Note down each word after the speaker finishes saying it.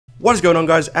What is going on,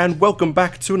 guys, and welcome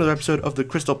back to another episode of the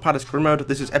Crystal Palace Career Mode.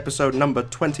 This is episode number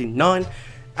 29,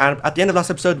 and at the end of last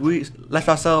episode we left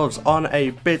ourselves on a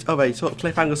bit of a sort of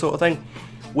cliffhanger sort of thing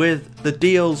with the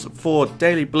deals for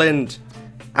Daily Blind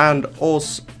and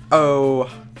also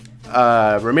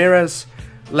Ramirez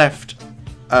left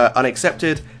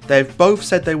unaccepted. They've both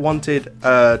said they wanted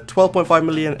 12.5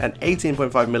 million and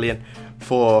 18.5 million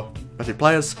for United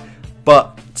players,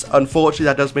 but unfortunately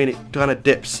that does mean it kind of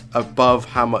dips above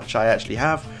how much I actually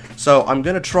have. So I'm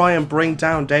going to try and bring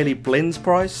down Daily Blind's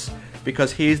price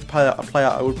because he's the player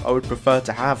I would prefer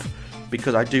to have,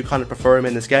 because I do kind of prefer him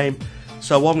in this game.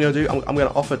 So what I'm going to do, I'm going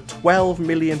to offer 12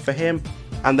 million for him,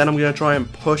 and then I'm going to try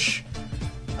and push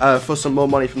for some more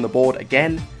money from the board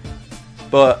again.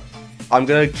 But I'm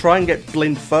going to try and get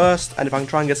Blind first, and if I can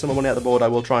try and get some more money out the board, I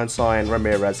will try and sign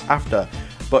Ramirez after.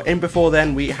 But in before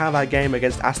then, we have our game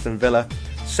against Aston Villa.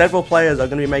 Several players are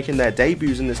going to be making their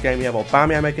debuts in this game. We have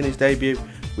Aubameyang making his debut.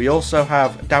 We also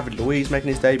have David Luiz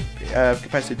making his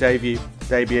competitive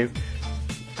debut.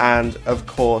 And of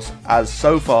course, as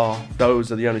so far,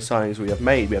 those are the only signings we have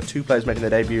made. We have two players making their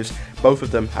debuts. Both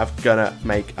of them have gonna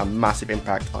make a massive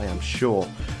impact, I am sure.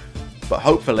 But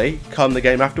hopefully, come the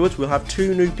game afterwards, we'll have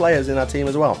two new players in our team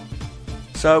as well.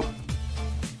 So,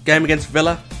 game against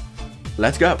Villa,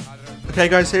 let's go. Okay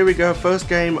guys, here we go. First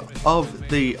game of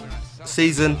the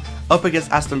season up against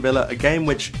Aston Villa. A game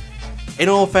which, in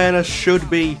all fairness, should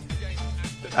be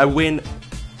a win.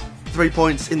 3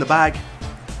 points in the bag.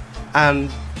 And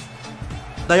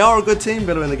they are a good team,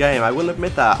 Villa, in the game. I will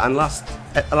admit that. And last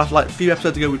like a few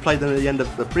episodes ago, we played them at the end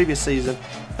of the previous season,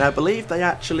 and I believe they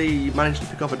actually managed to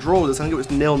pick up a draw with us. I think it was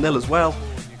 0-0 as well.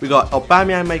 We got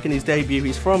Aubameyang making his debut.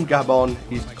 He's from Gabon.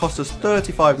 He's cost us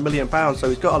 £35 million, so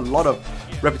he's got a lot of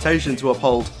reputation to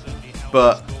uphold.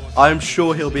 But I'm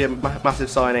sure he'll be a massive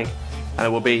signing, and it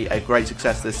will be a great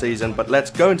success this season. But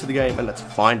let's go into the game and let's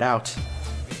find out.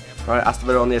 Alright, Aston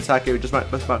Villa on the attack here. We just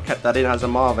about kept that in as a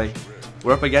Marvey.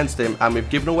 We're up against him, and we've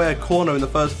given away a corner in the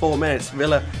first 4 minutes.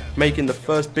 Villa making the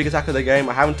first big attack of the game.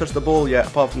 I haven't touched the ball yet,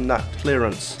 apart from that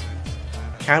clearance.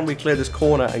 Can we clear this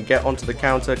corner and get onto the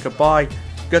counter? Kabay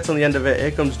gets on the end of it. Here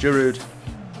comes Giroud.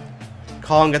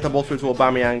 Can't get the ball through to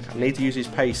Aubameyang. Need to use his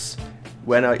pace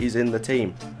when he's in the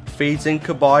team. Feeds in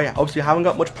Kabay. Obviously, haven't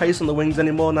got much pace on the wings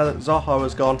anymore now that Zaha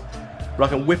has gone. But I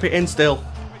can whip it in still.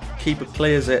 Keeper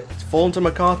clears it. It's fallen to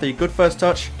McCarthy. Good first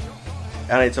touch.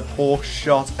 And it's a poor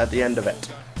shot at the end of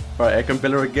it. Right, here comes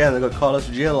Villa again. They've got Carlos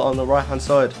Gil on the right hand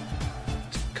side.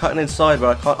 Just cutting inside,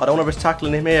 but I don't want to risk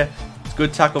tackling him here. It's a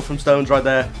good tackle from Stones right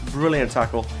there. Brilliant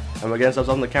tackle. And we're against us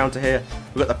on the counter here.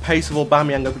 We've got the pace of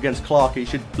Aubameyang up against Clark. He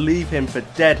should leave him for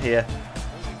dead here.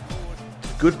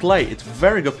 Good play. It's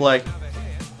very good play.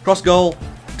 Cross goal.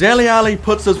 Dele Alli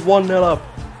puts us 1-0 up.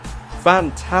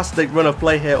 Fantastic run of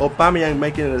play here. Aubameyang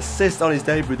making an assist on his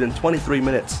debut within 23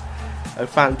 minutes. A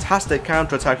fantastic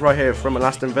counter-attack right here from an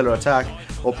Aston Villa attack.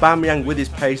 Aubameyang with his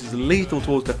pace is lethal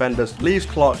towards defenders, leaves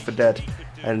Clark for dead,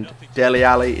 and Dele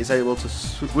Alli is able to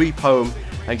sweep home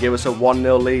and give us a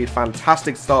 1-0 lead.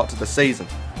 Fantastic start to the season.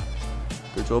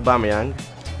 Through to Aubameyang.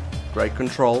 Great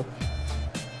control.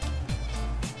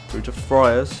 Through to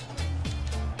Friars.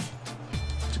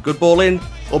 It's a good ball in.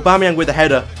 Aubameyang with a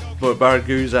header, but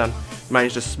Baraguzan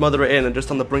managed to smother it in, and just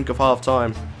on the brink of half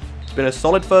time. It's been a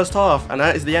solid first half, and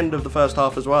that is the end of the first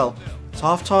half as well. It's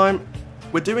half time.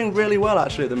 We're doing really well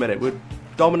actually at the minute. We're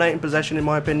dominating possession in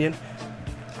my opinion,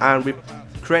 and we've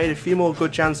created a few more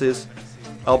good chances.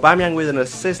 Aubameyang with an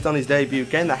assist on his debut,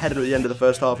 getting that header at the end of the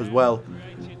first half as well.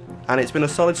 And it's been a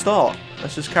solid start.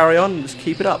 Let's just carry on and just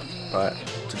keep it up. Right,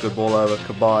 it's a good ball over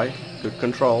Kabay. Good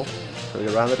control. Going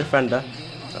around the defender.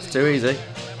 That's too easy.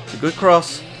 It's a good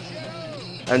cross.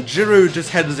 And Giroud just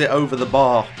headers it over the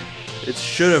bar. It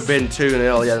should have been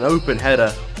 2-0. He had an open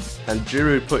header, and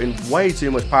Giroud putting way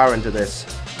too much power into this,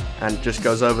 and just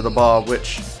goes over the bar,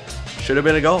 which should have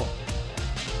been a goal.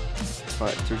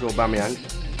 Right, through to Aubameyang.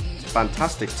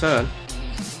 Fantastic turn.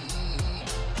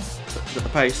 Got the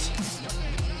pace.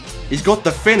 He's got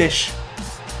the finish.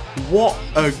 What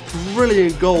a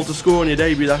brilliant goal to score on your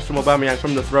debut. That's from Aubameyang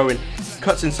from the throw-in.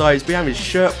 Cuts inside. He's behind his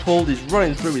shirt pulled. He's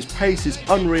running through. His pace is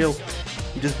unreal.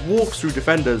 He just walks through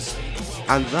defenders.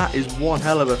 And that is one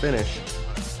hell of a finish.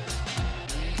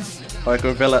 Alright,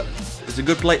 Villa. It's a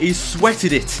good play. He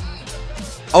sweated it.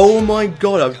 Oh my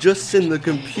god, I've just seen the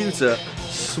computer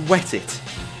sweat it.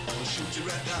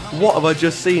 What have I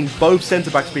just seen? Both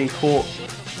centre-backs being caught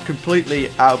completely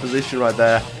out of position right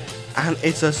there. And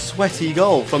it's a sweaty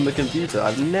goal from the computer.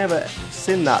 I've never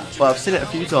seen that. Well, I've seen it a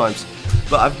few times,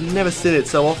 but I've never seen it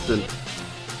so often.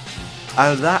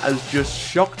 And that has just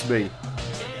shocked me.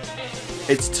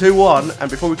 It's 2-1, and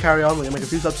before we carry on, we're going to make a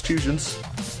few substitutions.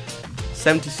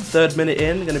 73rd minute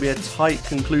in, going to be a tight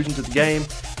conclusion to the game.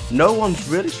 No one's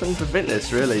really struggling for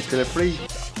fitness, really. It's been a pretty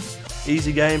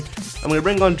easy game. I'm going to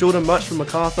bring on Jordan Much from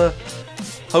MacArthur.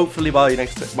 Hopefully by the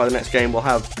next game we'll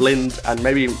have Blind and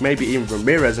maybe even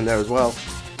Ramirez in there as well.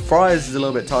 Friars is a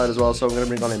little bit tired as well, so I'm going to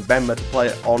bring on Mbemba to play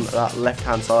it on that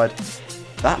left-hand side.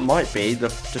 That might be the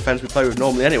defence we play with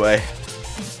normally anyway.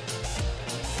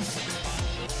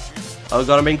 Oh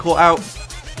god, I'm being caught out.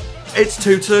 It's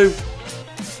 2-2.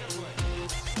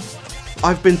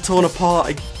 I've been torn apart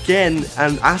again,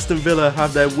 and Aston Villa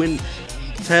have their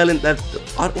tail in their...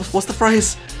 What's the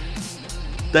phrase?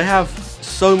 They have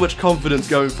so much confidence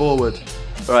going forward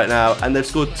right now, and they've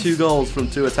scored 2 goals from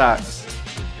 2 attacks.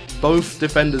 Both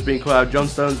defenders being caught out. John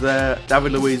Stones there,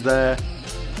 David Luiz there,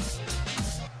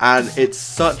 and it's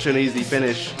such an easy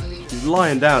finish. He's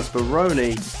lying down.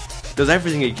 Speroni does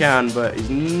everything he can, but there's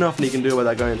nothing he can do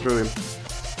without going through him.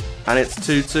 And it's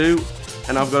 2-2,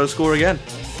 and I've got to score again.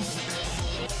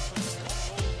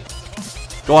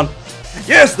 Go on.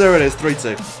 Yes, there it is,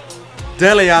 3-2.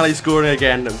 Dele Alli scoring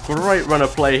again. A great run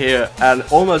of play here, and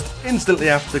almost instantly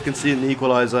after conceding the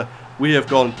equaliser, we have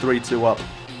gone 3-2 up.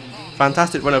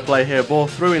 Fantastic run of play here. Ball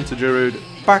through into Giroud,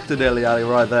 back to Dele Alli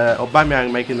right there.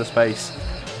 Aubameyang making the space,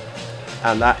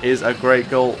 and that is a great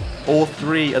goal. All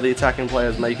 3 of the attacking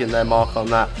players making their mark on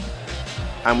that,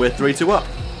 and we're 3-2 up.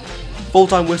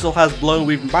 Full-time whistle has blown.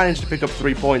 We've managed to pick up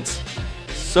 3 points.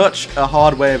 Such a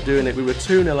hard way of doing it. We were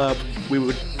 2-0 up. We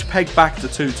were pegged back to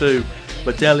 2-2,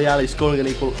 but Dele Alli scoring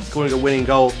a winning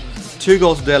goal. 2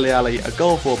 goals for Dele Alli, a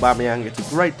goal for Aubameyang. It's a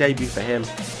great debut for him.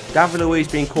 David Luiz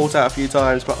being caught out a few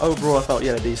times, but overall I thought he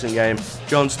had a decent game.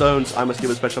 John Stones, I must give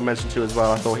a special mention to as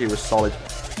well. I thought he was solid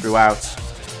throughout.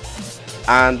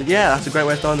 And yeah, that's a great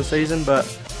way of starting the season, but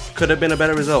could have been a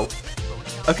better result.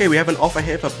 Okay, we have an offer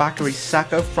here for Bakary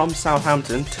Saka from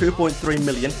Southampton, 2.3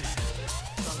 million.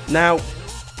 Now,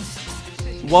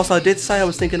 whilst I did say I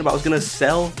was thinking about I was going to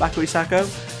sell Bakary Saka,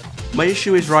 my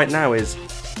issue is right now is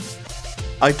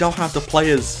I don't have the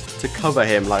players to cover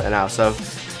him right now, so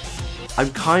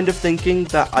I'm kind of thinking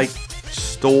that I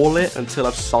stall it until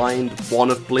I've signed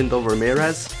one of Blind or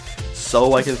Ramirez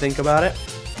so I can think about it,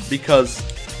 because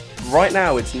right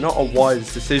now it's not a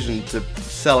wise decision to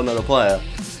sell another player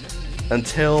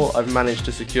until I've managed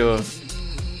to secure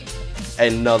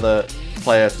another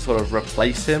player to sort of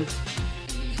replace him.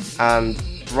 And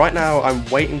right now I'm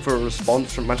waiting for a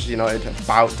response from Manchester United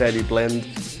about Daley Blind,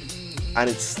 and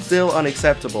it's still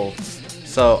unacceptable.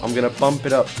 So I'm going to bump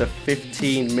it up to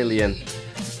 15 million.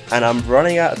 And I'm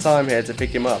running out of time here to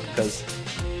pick him up, because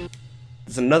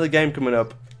there's another game coming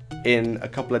up in a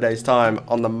couple of days' time,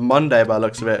 on the Monday by the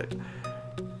looks of it.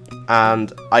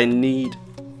 And I need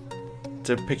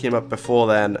to pick him up before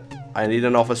then. I need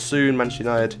an offer soon, Manchester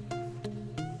United.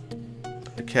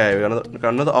 Okay, we've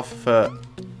got another offer for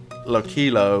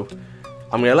Lokilo.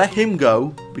 I'm going to let him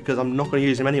go, because I'm not going to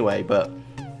use him anyway, but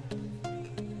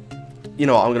you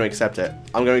know what, I'm going to accept it.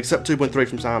 I'm going to accept 2.3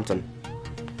 from Southampton.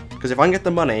 Because if I can get the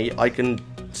money, I can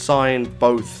sign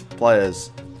both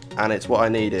players, and it's what I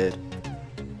needed.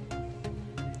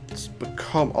 But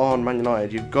come on, Man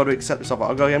United, you've got to accept this offer.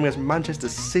 I'll go against Manchester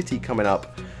City coming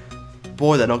up.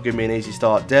 Boy, they're not giving me an easy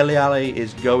start. Dele Alli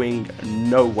is going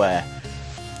nowhere.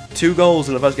 2 goals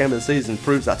in the first game of the season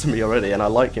proves that to me already, and I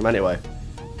like him anyway.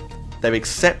 They've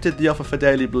accepted the offer for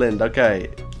Daley Blind. Okay,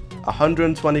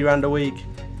 120 grand a week,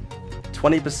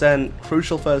 20%,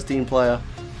 crucial first team player.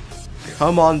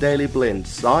 Come on, Daley Blind,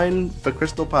 sign for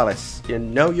Crystal Palace. You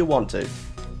know you want to.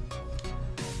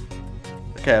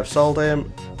 Okay, I've sold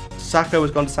him. Saka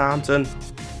has gone to Southampton.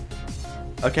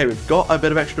 Okay, we've got a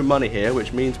bit of extra money here,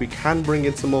 which means we can bring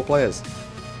in some more players.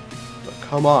 But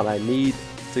come on, I need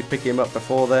to pick him up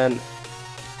before then.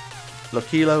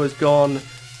 Lokilo is gone.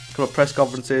 A couple of press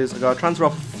conferences. I've got a transfer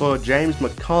offer for James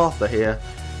MacArthur here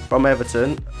from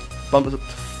Everton. Bump us up to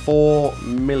 4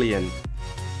 million.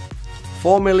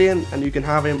 4 million, and you can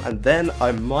have him, and then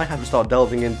I might have to start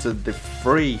delving into the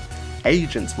free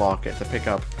agents market to pick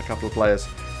up a couple of players.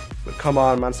 But come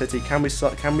on, Man City, can we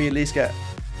at least get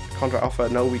a contract offer?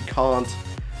 No, we can't.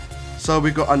 So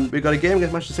we've got a game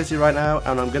against Manchester City right now,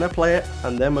 and I'm gonna play it,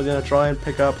 and then we're gonna try and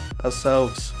pick up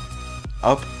ourselves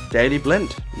up Daley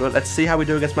Blind. But let's see how we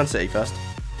do against Man City first.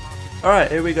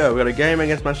 Alright, here we go. We've got a game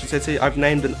against Manchester City. I've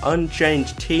named an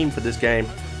unchanged team for this game.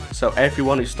 So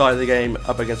everyone who started the game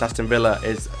up against Aston Villa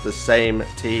is the same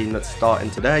team that's starting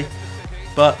today.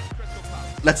 But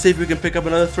let's see if we can pick up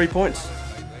another 3 points.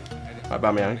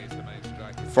 Aubameyang.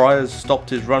 Friars stopped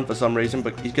his run for some reason,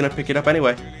 but he's going to pick it up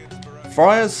anyway.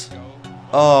 Friars.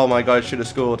 Oh my god, should have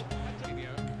scored.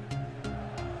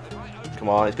 Come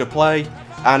on, it's good play.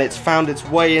 And it's found its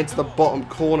way into the bottom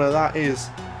corner. That is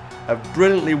a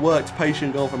brilliantly worked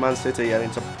patient goal for Man City, and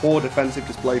it's a poor defensive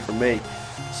display from me.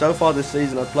 So far this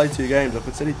season, I've played 2 games. I've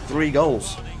conceded 3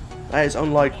 goals. That is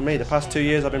unlike me. The past 2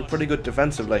 years, I've been pretty good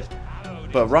defensively.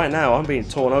 But right now, I'm being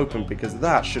torn open because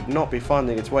that should not be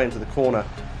finding its way into the corner,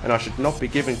 and I should not be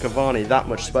giving Cavani that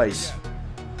much space.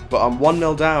 But I'm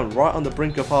 1-0 down, right on the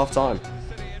brink of half-time.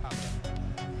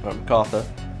 Right, MacArthur.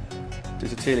 To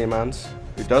Tielemans,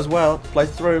 who does well, plays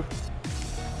through.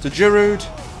 To Giroud.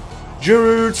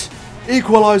 Giroud!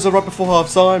 Equaliser right before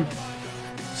half-time.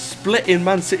 Splitting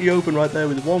Man City open right there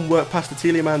with one work past to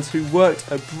Tielemans, who worked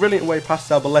a brilliant way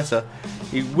past Zabaleta.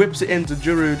 He whips it into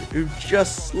Giroud, who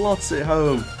just slots it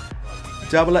home.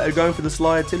 Zabaleta going for the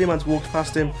slide, Tielemans walks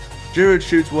past him. Giroud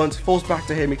shoots once, falls back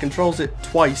to him, he controls it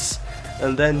twice,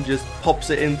 and then just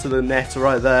pops it into the net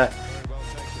right there.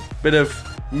 Bit of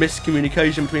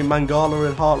miscommunication between Mangala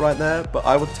and Hart right there, but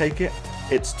I would take it.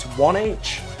 It's 1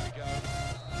 each.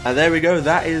 And there we go,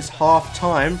 that is half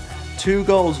time. 2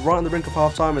 goals right on the brink of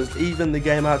half time has evened the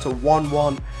game out to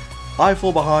 1-1. I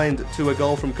fall behind to a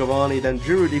goal from Cavani, then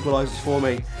Giroud equalises for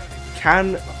me.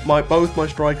 Can both my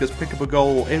strikers pick up a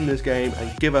goal in this game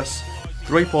and give us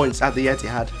 3 points at the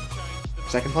Etihad?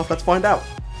 Second half, let's find out.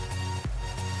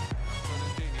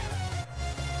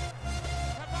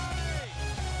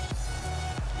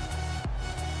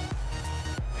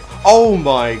 Oh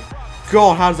my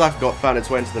god, how does that got found its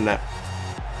way into the net?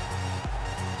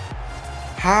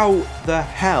 How the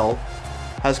hell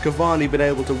has Cavani been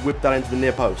able to whip that into the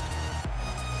near post?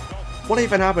 What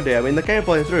even happened here? I mean, the game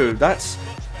playing through, that's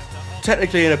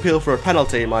technically an appeal for a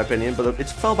penalty in my opinion, but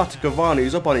it's fell back to Cavani,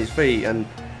 who's up on his feet, and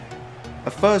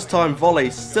a first time volley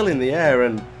still in the air,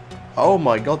 and oh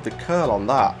my god, the curl on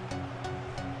that.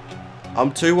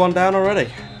 I'm 2-1 down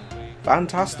already.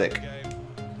 Fantastic.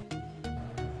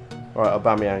 Alright,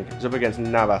 Aubameyang. He's up against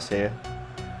Navas here.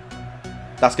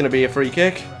 That's going to be a free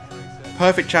kick.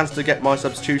 Perfect chance to get my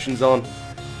substitutions on.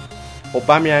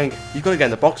 Aubameyang, you've got to get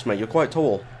in the box, mate. You're quite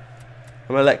tall.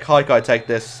 I'm going to let SHAKY take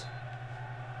this.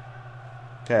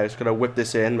 Okay, just going to whip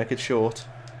this in, make it short.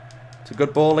 It's a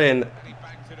good ball in.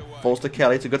 Falls to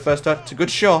Kelly. It's a good first touch. It's a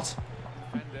good shot.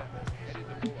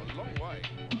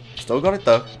 Still got it,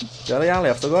 though. Dele Alli,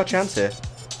 I've still got a chance here.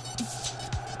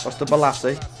 That's to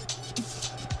Balassi,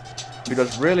 who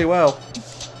does really well,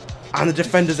 and the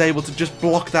defender's able to just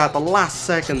block that at the last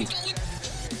second.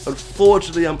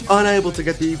 Unfortunately, I'm unable to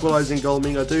get the equalising goal,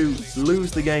 meaning I do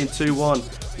lose the game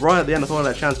 2-1. Right at the end, I thought I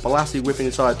had a chance. Balassi whipping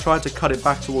inside, tried to cut it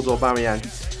back towards Aubameyang,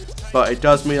 but it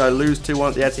does mean I lose 2-1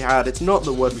 at the Etihad. It's not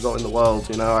the worst result in the world,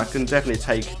 you know. I can definitely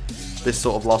take this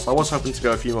sort of loss. I was hoping to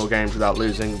go a few more games without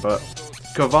losing, but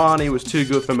Cavani was too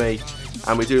good for me,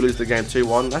 and we do lose the game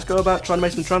 2-1. Let's go about trying to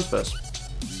make some transfers.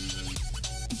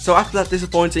 So after that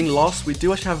disappointing loss, we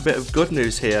do actually have a bit of good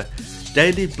news here.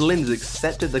 Daley Blind has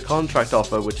accepted the contract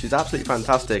offer, which is absolutely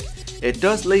fantastic. It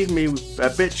does leave me a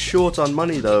bit short on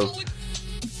money though,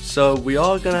 so we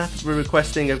are going to have to be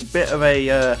requesting a bit of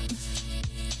a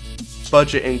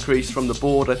budget increase from the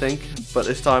board, I think, but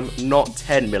this time not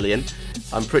 10 million.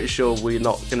 I'm pretty sure we're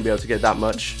not going to be able to get that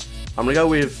much. I'm going to go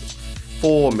with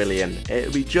 4 million.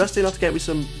 It'll be just enough to get me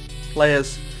some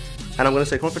players. And I'm going to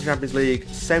say Conference Champions League,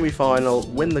 semi-final,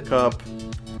 win the cup.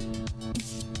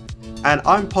 And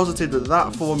I'm positive that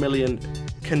that 4 million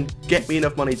can get me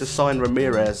enough money to sign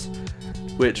Ramirez,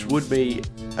 which would be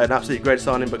an absolutely great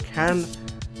signing. But can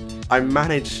I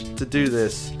manage to do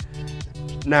this?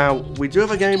 Now, we do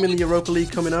have a game in the Europa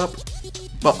League coming up,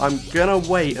 but I'm going to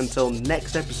wait until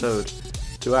next episode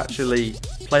to actually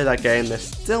play that game. They're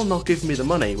still not giving me the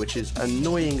money, which is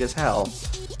annoying as hell.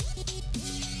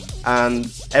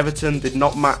 And Everton did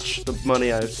not match the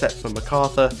money I set for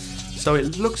MacArthur, so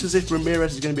it looks as if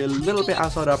Ramirez is going to be a little bit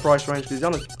outside our price range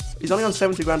because he's only on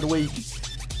 70 grand a week.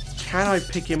 Can I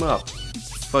pick him up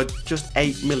for just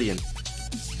 8 million?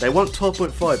 They want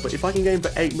 12.5, but if I can get him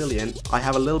for 8 million, I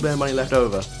have a little bit of money left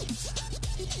over.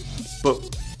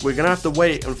 But we're going to have to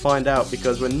wait and find out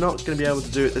because we're not going to be able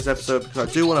to do it this episode because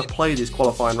I do want to play these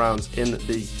qualifying rounds in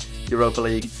the Europa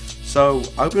League. So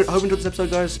I hope you enjoyed this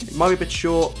episode, guys. It might be a bit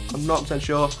short, I'm not 100%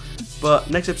 sure, but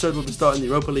next episode we'll be starting the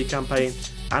Europa League campaign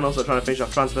and also trying to finish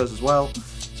off transfers as well.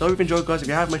 So I hope you've enjoyed, guys. If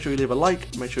you have, make sure you leave a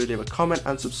like, make sure you leave a comment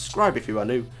and subscribe if you are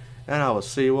new, and I will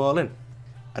see you all in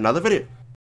another video.